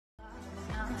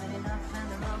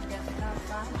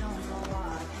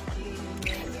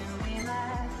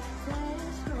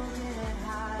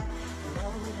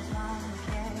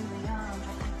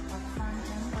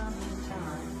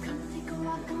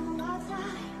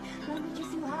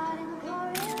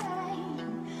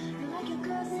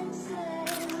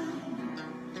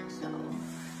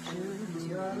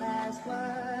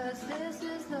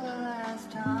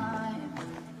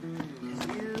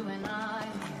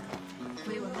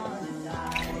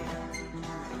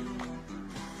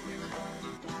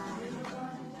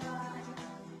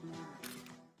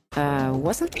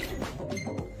Wasn't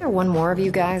there one more of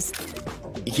you guys?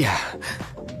 Yeah,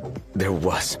 there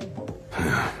was.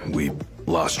 We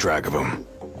lost track of him.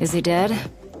 Is he dead?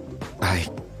 I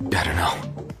don't know.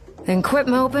 Then quit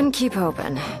moping, keep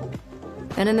hoping.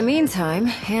 And in the meantime,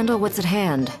 handle what's at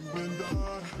hand.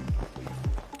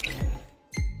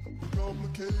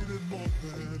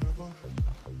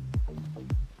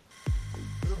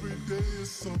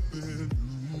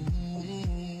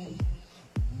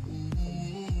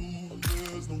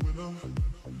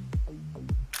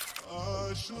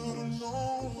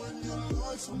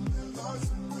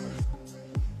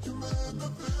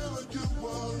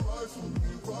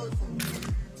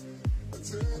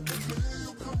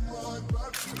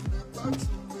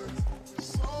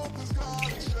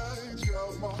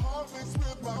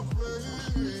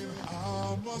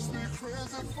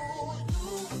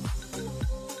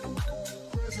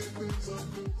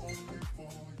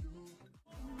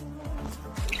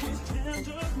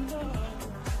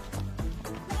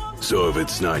 So if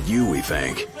it's not you, we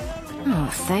think. Oh,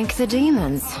 thank the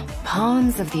demons.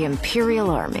 Pawns of the Imperial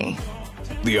Army.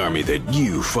 The army that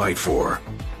you fight for.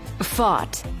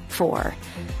 Fought for.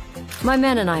 My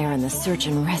men and I are in the search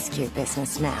and rescue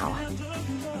business now.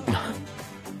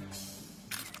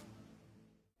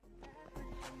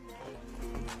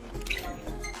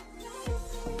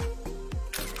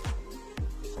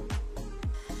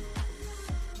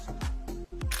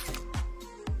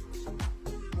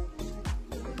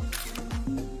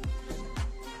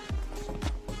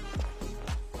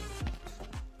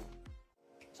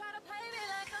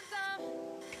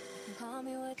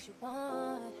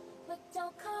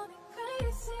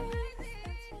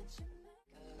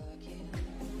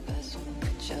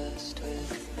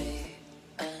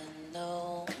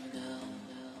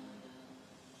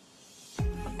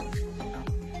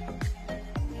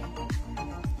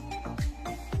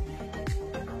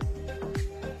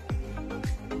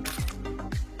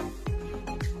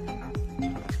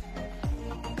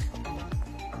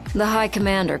 The High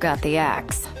Commander got the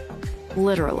axe.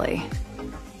 Literally.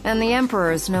 And the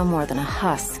Emperor is no more than a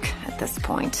husk at this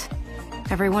point.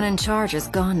 Everyone in charge is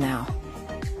gone now.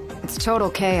 It's total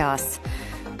chaos.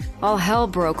 All hell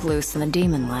broke loose in the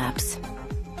demon labs.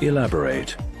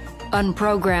 Elaborate.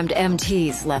 Unprogrammed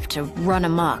MTs left to run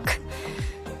amok.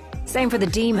 Same for the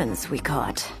demons we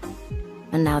caught.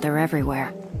 And now they're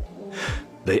everywhere.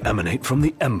 They emanate from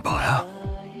the Empire?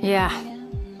 Yeah.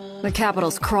 The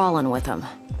capital's crawling with them.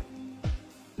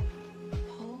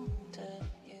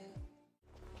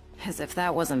 As if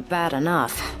that wasn't bad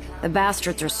enough, the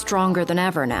bastards are stronger than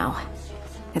ever now.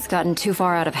 It's gotten too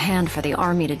far out of hand for the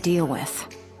army to deal with.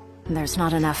 There's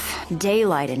not enough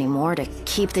daylight anymore to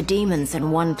keep the demons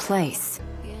in one place.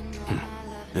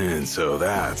 And so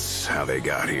that's how they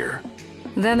got here.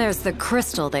 Then there's the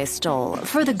crystal they stole,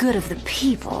 for the good of the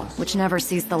people, which never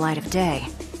sees the light of day.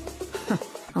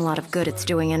 A lot of good it's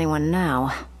doing anyone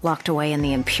now, locked away in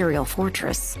the Imperial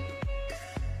Fortress.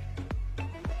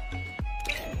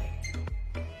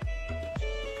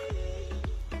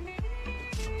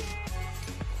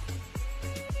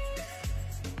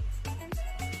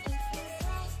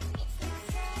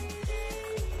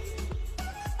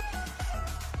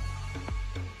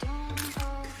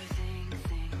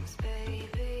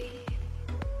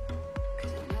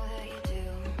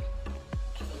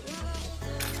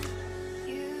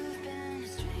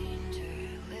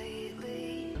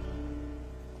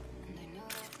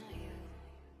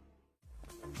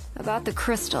 About the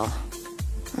crystal.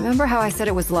 Remember how I said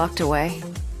it was locked away?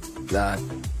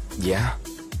 Yeah?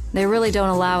 They really don't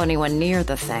allow anyone near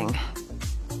the thing.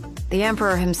 The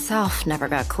Emperor himself never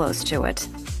got close to it.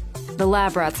 The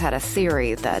lab rats had a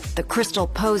theory that the crystal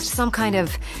posed some kind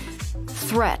of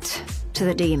threat to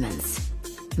the demons.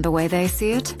 The way they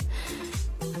see it?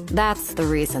 That's the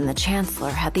reason the Chancellor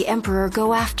had the Emperor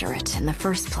go after it in the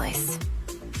first place.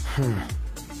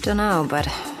 Dunno, but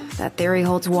that theory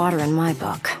holds water in my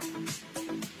book.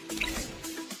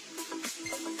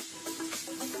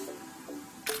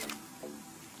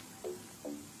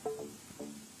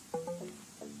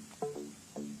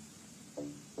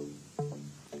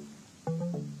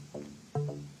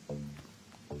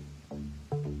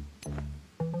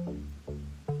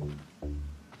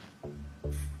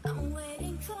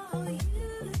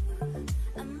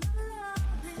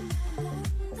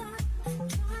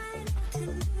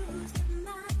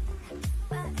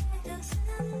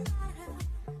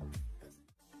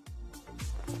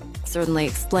 Certainly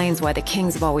explains why the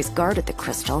kings have always guarded the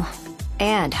crystal,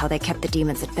 and how they kept the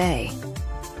demons at bay.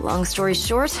 Long story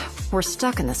short, we're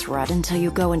stuck in this rut until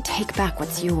you go and take back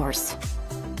what's yours.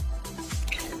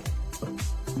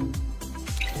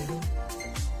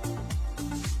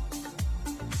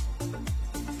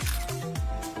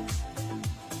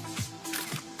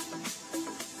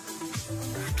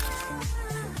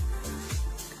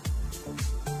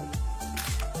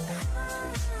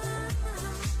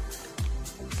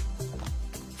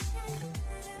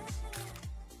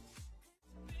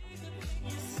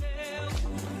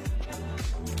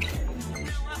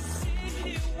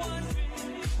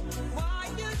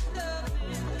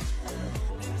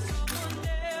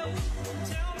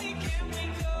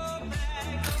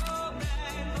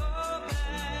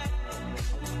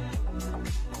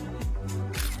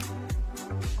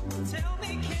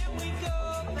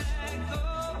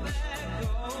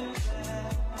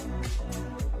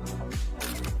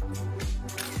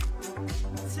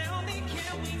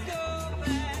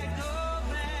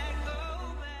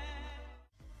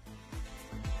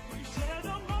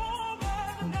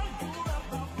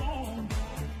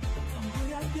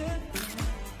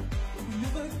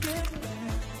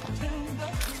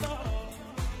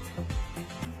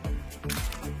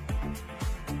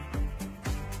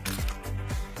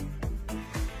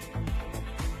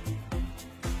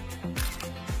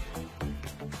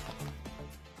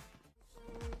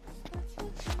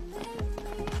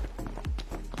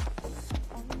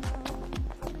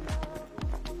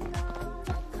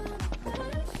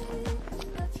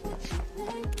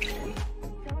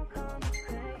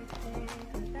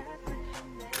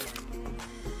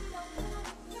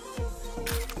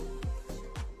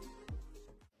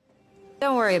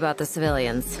 Don't worry about the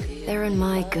civilians. They're in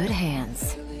my good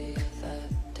hands.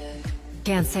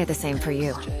 Can't say the same for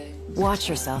you. Watch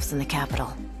yourselves in the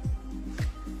capital.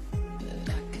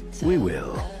 We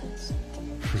will.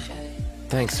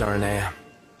 Thanks, Aranea.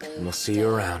 We'll see you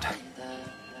around.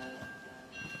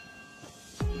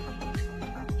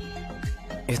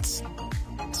 It's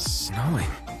snowing.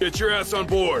 Get your ass on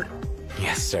board.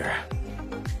 Yes, sir.